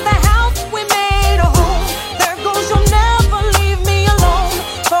 There goes the house we made a home. There goes you'll never leave me alone.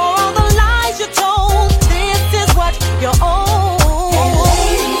 For all the lies you told, this is what you own. And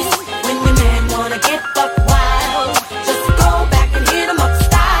ladies, when your man wanna get buck wild, just go back and hit him up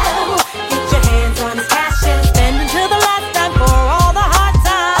style. Get your hands on his cash and spend until the last time for all the hard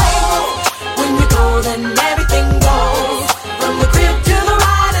times. When you go, then everything goes, from the crib to the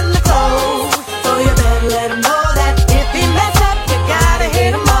ride and the clothes. So you better let him know that if he mess up, you gotta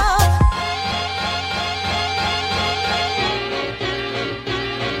hit him up.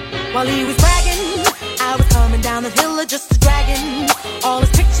 While he was bragging, I was coming down the hill just a dragging all his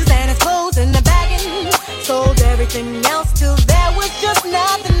pictures and his clothes in the bagging. Sold everything else till there was just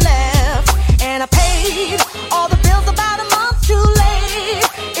nothing left. And I paid all the bills about a month too late.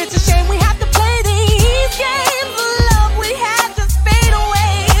 It's a shame we have to play these games. The love we had just fade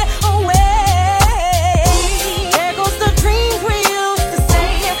away, away. There goes the dreams we used to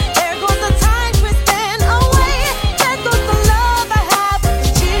say. There goes the times we spent away. There goes the love I had, but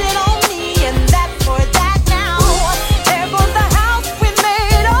you cheated on me, and that's for that now. There goes the house we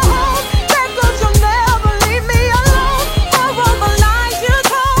made a home. There goes you'll never leave me alone. For all the lies you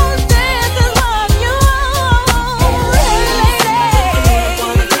told, this is what you own. Ladies,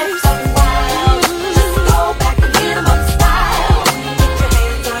 wanna get so wild, just go back and hit 'em up style. Get your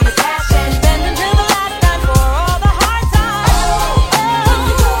hands on his cash and spend until the last time for all the hard times. When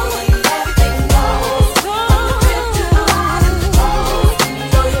you go, when everything goes, from the crib to the ride and the clothes.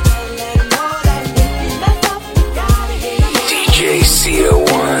 So you better let him know that if he mess up, you gotta hit him up. DJ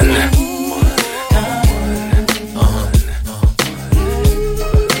CO1.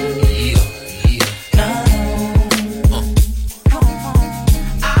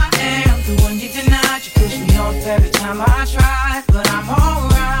 I am the one you denied. You push me off every time I try, but I'm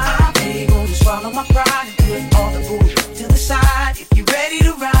alright. I'm able to swallow my pride and put all the bullshit to the side. If you're ready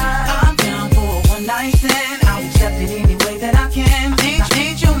to ride, I'm down for a one night stand. I'll accept it any way that I can.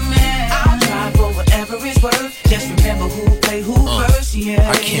 Ain't your man. I'll try for whatever it's worth. Just remember who played who first. Yeah.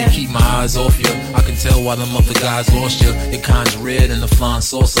 I can't keep my eyes off you. I can tell why them other guys lost you. Your kind's red and the flying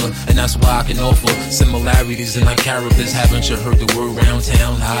saucer, and that's why I can offer similarities in our characters. Haven't you heard the word round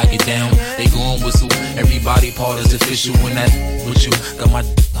town? How I get down, they gon' whistle. Everybody part is official when that with you. Got my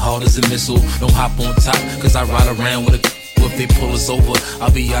hard as a missile. Don't hop on top, cause I ride around with a. If they pull us over, I'll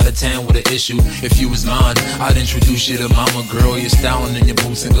be out of town with an issue. If you was mine, I'd introduce you to mama. Girl, you're styling in your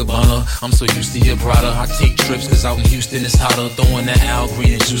boots and Gabbana. I'm so used to your Prada. I take trips cause out in Houston it's hotter. Throwing that Al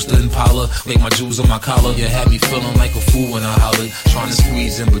Green and juice to Impala. Like my jewels on my collar. You had me feeling like a fool when I hollered. Trying to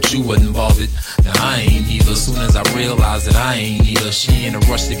squeeze in but you wasn't bothered. Now I ain't either. Soon as I realized that I ain't either. She in a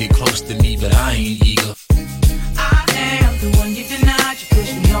rush to get close to me but I ain't eager. I am the one you denied. You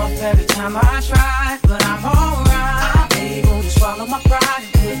push me off every time I try, but I'm alright. I'm able to swallow my pride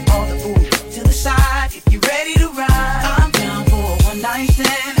and put all the bullshit to the side. If you're ready to ride, I'm down for a one night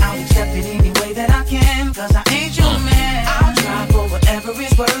stand. I'll accept it any way that I can, cause I ain't your man. I'll try for whatever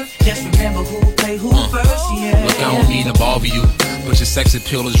it's worth. Just remember who played who first, yeah. Look, I don't mean to bother you, but your sex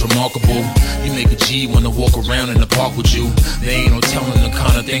appeal is remarkable. You make a G wanna walk around in the park with you. There ain't no telling the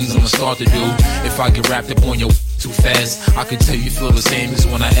kind of things I'ma start to do. If I get wrapped up on your too fast, I can tell you feel the same as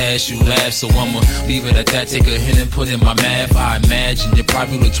when I ask you laugh. So I'ma leave it at that, take a hint and put in my math. I imagine you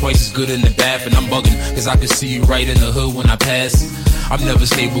probably look twice as good in the bath. And I'm bugging, cause I can see you right in the hood when I pass. I'm never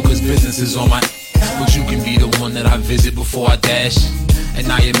stable cause business is on my, but you can be the one that I visit before I dash. And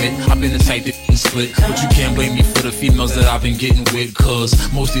I admit, I've been the type that split, but you can't blame me for the females that I've been getting with. Cause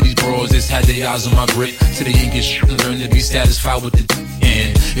most of these bros just had their eyes on my grit, till they ain't get shit and learn to be satisfied with the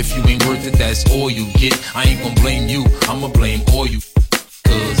and if you ain't worth it, that's all you get. I ain't gon' blame you, I'ma blame all you.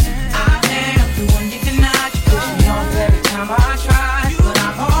 Cause I am the one you denied. You push me off every time I try, but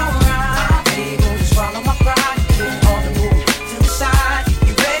I'm alright. I'm able to swallow my pride. Put all the moves to the side.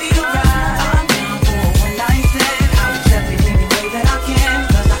 You ready to ride? I'm down for a one night stand. I'll accept it any way that I can,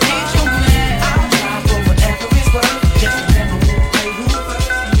 cause I ain't your man. I'll try for whatever it's worth. Just remember who played who first.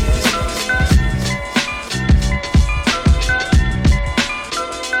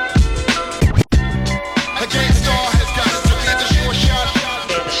 Against all has got to be the sure shot.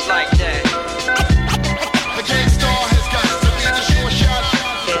 It's like that. Against all has got to be the sure shot.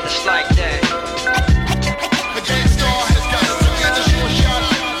 It's like that. Against all has got to be the sure shot.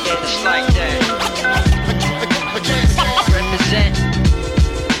 It's like that. Against all. Represent.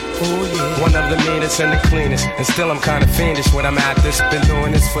 One of the meanest and the cleanest, and still I'm kinda fiendish when I'm at this. Been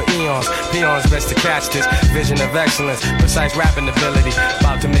doing this for eons, peons best to catch this. Vision of excellence, precise rapping ability.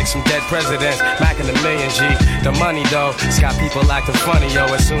 About to make some dead presidents, macking a million G. The money though, it's got people acting funny, yo.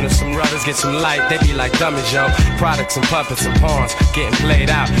 As soon as some brothers get some light, they be like dummies, yo. Products and puppets and pawns, getting played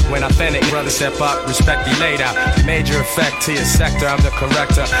out. When authentic brothers step up, respect be laid out. Major effect to your sector, I'm the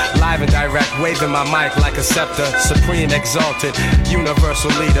corrector. Live and direct, waving my mic like a scepter. Supreme exalted, universal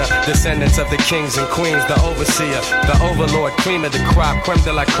leader. Descendants of the kings and queens, the overseer, the overlord, cream of the crop, creme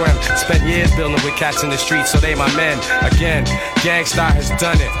de la creme. Spent years building with cats in the streets, so they my men. Again, Gangstar has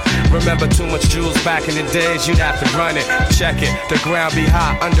done it. Remember too much jewels back in the days, you'd have to run it. Check it, the ground be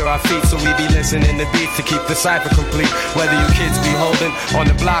hot under our feet, so we be listening to beats to keep the cipher complete. Whether you kids be holding on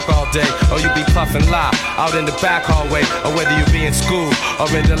the block all day, or you be puffing lie out in the back hallway, or whether you be in school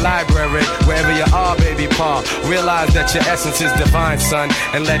or in the library, wherever you are, baby Paul, realize that your essence is divine, son,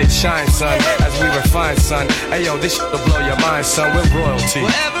 and let it shine, son, as we refine, son. Hey yo, this shit will blow your mind, son. We're royalty.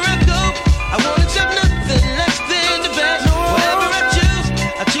 Wherever I go, I won't accept nothing less than the best. Whatever I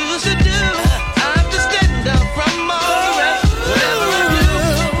choose to do. I have to stand up from all the rest. Whatever I do,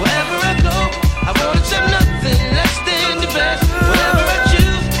 wherever I go, I won't accept nothing less than the best. Whatever I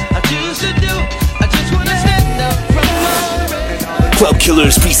choose to do. I just wanna stand up from all the rest. Club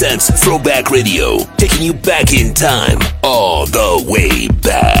Killers presents Throwback Radio, taking you back in time, all the way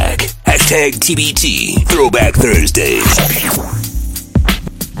back. Hashtag TBT, Throwback Thursdays.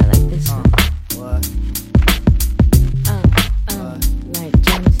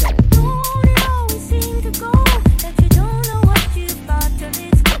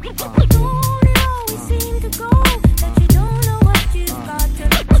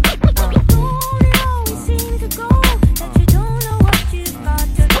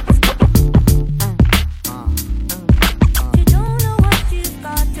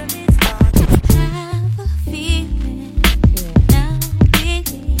 Now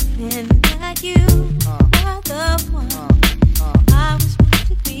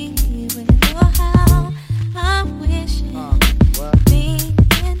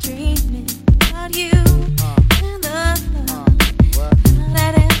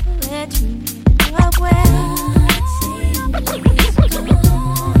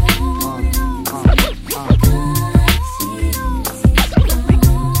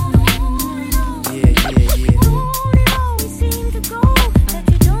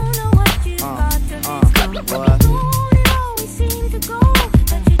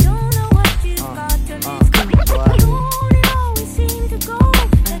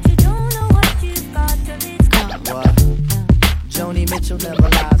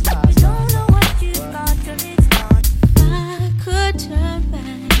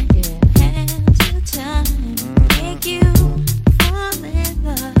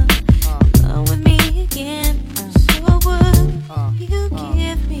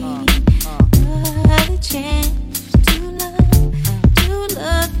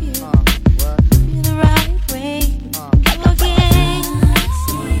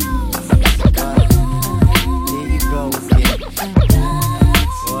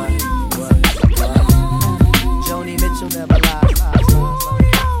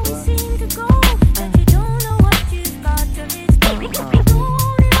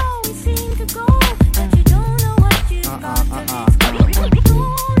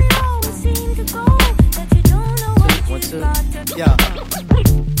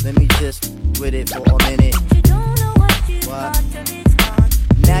just with it for a minute. What?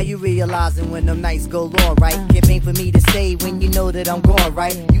 Now you realizing when them nights go long, right? It ain't for me to say when you know that I'm gone,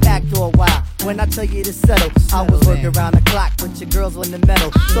 right? You act all wild when I tell you to settle. I was working around the clock, but your girls on the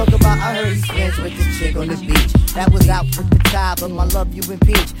metal. Talk about I heard he's friends with this chick on the beach. That was out with the tie, but my love you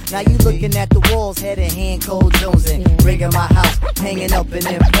impeach. Now you looking at the walls, head in hand, cold jonesing. Rigging my house, hanging up and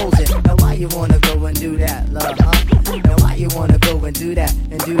imposing. Now why you wanna go and do that, love, huh? Now why you wanna go and do that,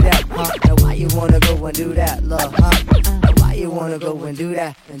 huh? Now why you wanna go and do that, love, huh? Now why you wanna go and do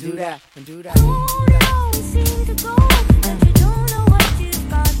that, and do that, and do that?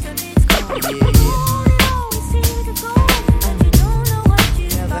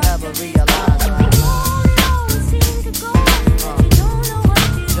 Never ever realize, right?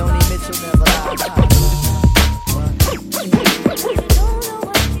 Joni Mitchell never lied.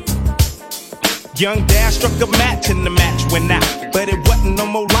 Young Dad struck a match and the match went out, but it wasn't no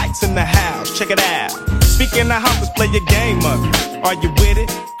more lights in the house. Check it out. Speaking of house, let's play a game of it. Are you with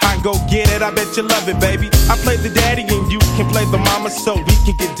it? I go get it, I bet you love it, baby. I play the daddy and you can play the mama, so we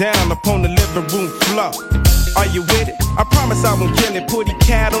can get down upon the living room floor. Are you with it? I promise I won't kill it. Put the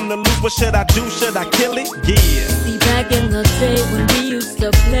cat on the loose, what should I do? Should I kill it? Yeah. See, back in the day when we used to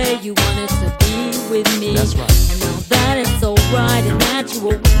play, you wanted to be with me. That's right. And now that it's alright and that you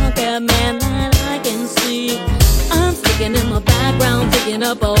will walk out, man, that I can see. I'm sticking in my background, digging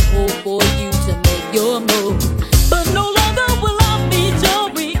up a hole for you to make your move. But no longer will I be your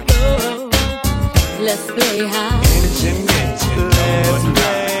Rico. Let's play high. Let's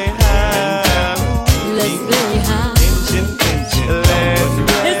play high. Let's play high.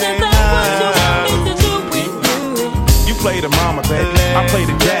 Isn't that what you want me to do with you? You play the mama, baby. I play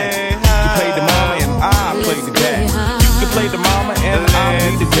the daddy. You play the mama and I play the daddy. You can play the mama and I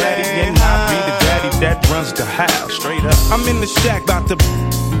be the daddy. And I be the daddy that runs the house. Straight up. I'm in the shack about to...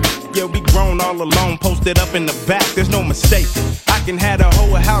 Yeah, we grown all alone, posted up in the back, there's no mistake. I can have the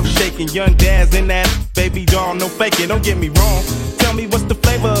whole house shaking, young dads in that, baby doll, no faking, don't get me wrong. Tell me what's the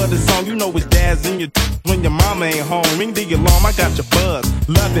flavor of the song, you know it's dads in your when your mama ain't home. Ring the alarm, I got your buzz,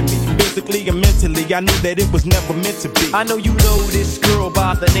 loving me, physically and mentally, I knew that it was never meant to be. I know you know this girl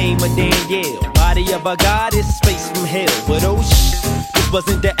by the name of Danielle. Body of a goddess, space from hell. But oh this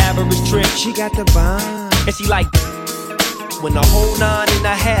wasn't the average trick. She got the vibe, and she like when the whole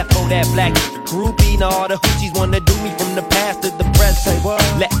 9.5 for that black groupie. Now all the hoochies wanna do me from the past to the present.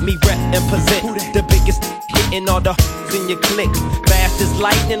 Let me rep and present the biggest hitting all the in your clique. Fast as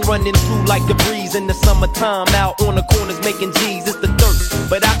lightning running through like the breeze in the summertime. Out on the corners making G's, it's the thirst.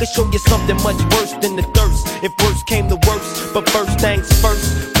 But I could show you something much worse than the thirst, if worse came to worst. But first things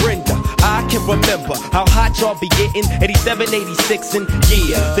first, Brenda, I can remember how hot y'all be getting 87, 86, and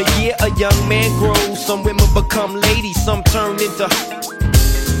yeah, the year a young man grows. Some women become ladies, some turn into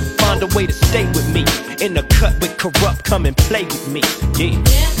find a way to stay with me. In the cut with corrupt, come and play with me. Yeah.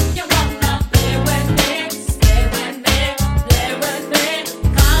 If you wanna play with me, stay with me, play with me.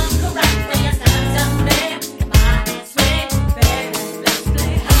 Come correct when you stand to me, my sweet baby. Let's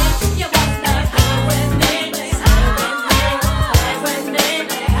play high. If you wanna play with me, stay with me, play with me.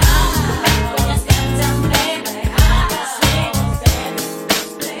 Come correct when you stand to me, my sweet baby. Let's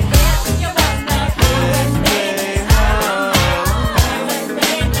play high. If you wanna play with me,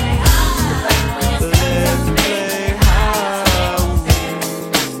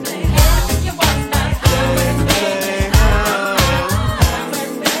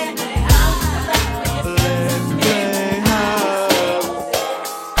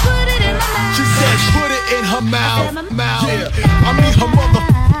 mouth, yeah. I mean her mother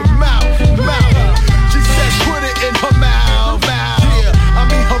mouth. She said put it in her mouth, yeah. I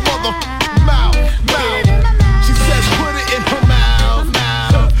mean her mother mouth. She says put it in her mouth.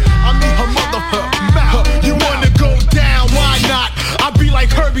 I mean her mother mouth. You wanna go down? Why not? I'll be like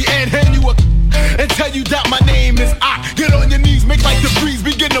Herbie and hand you a and tell you that my name is I. Get on your knees, make like the breeze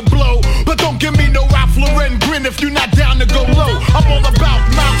begin to blow. But don't give me no Ralph Lauren grin if you're not down to go low. I'm all about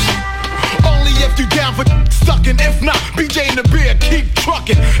mouth. Only if you down for sucking. If not, BJ and the beer keep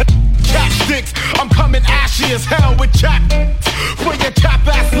trucking. Chapsticks, I'm coming ashy as hell with chat for your tap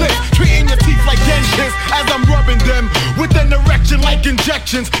ass lips. Treating your teeth like dentists as I'm rubbing them with an erection like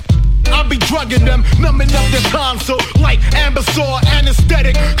injections. I'll be drugging them, numbing up their tonsil like Ambisor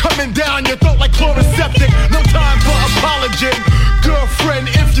anesthetic, coming down your throat like chloroseptic. No time for apology, girlfriend.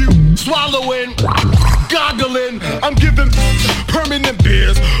 If you swallowing, goggling, I'm giving permanent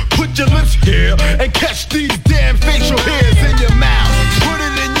beers. Put your lips here and catch these damn facial hairs in your mouth. Put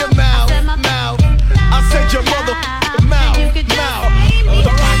it in your mouth. I said your mother mouth. Or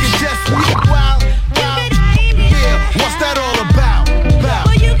I can just wow. Yeah, what's that all about?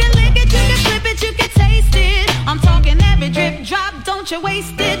 Well, you can lick it. want you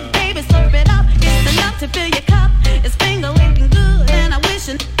wasted, baby, slurp it up. It's enough to fill your cup. It's finger licking good, and I wish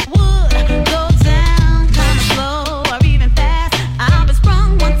it would go down kinda slow or even fast. I'll be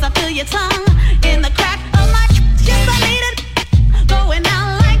sprung once I feel your tongue in the crack of my. Yes, I need it going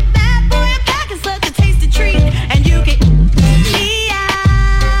out like that. Boy, a cock is such a tasty treat, and you can me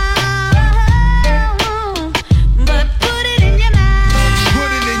out, but put it in your mouth.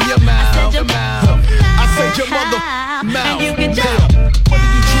 Put it in your mouth. I said your mother mouth. And you can jump. What do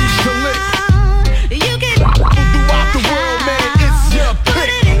you choose to lick? You can throughout the world, man. It's your pick.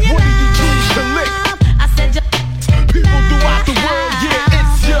 What do you choose to lick? I said just people throughout the world, yeah,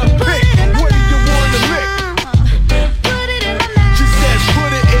 it's your pick. What do you want to lick? She said,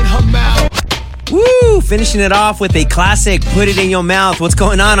 put it in her mouth. Woo! Finishing it off with a classic, Put It In Your Mouth. What's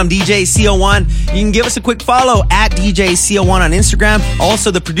going on? I'm DJ CO1. You can give us a quick follow at DJ CO1 on Instagram.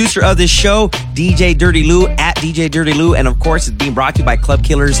 Also, the producer of this show, DJ Dirty Lou, at DJ Dirty Lou. And of course, it's being brought to you by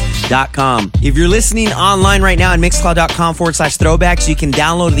ClubKillers.com. If you're listening online right now at Mixcloud.com/throwback, so you can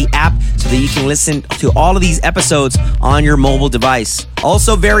download the app so that you can listen to all of these episodes on your mobile device.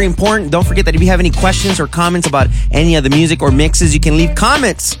 Also, very important, don't forget that if you have any questions or comments about any of the music or mixes, you can leave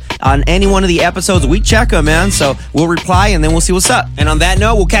comments on any one of the episodes. We check them, man. So we'll reply and then we'll see what's up. And on that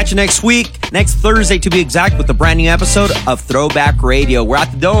note, we'll catch you next week, next Thursday to be exact, with a brand new episode of Throwback Radio. We're out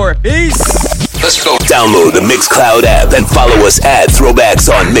the door. Peace. Let's go. Download the Mixcloud app and follow us at Throwbacks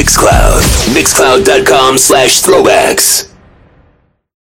on Mixcloud. Mixcloud.com/throwbacks.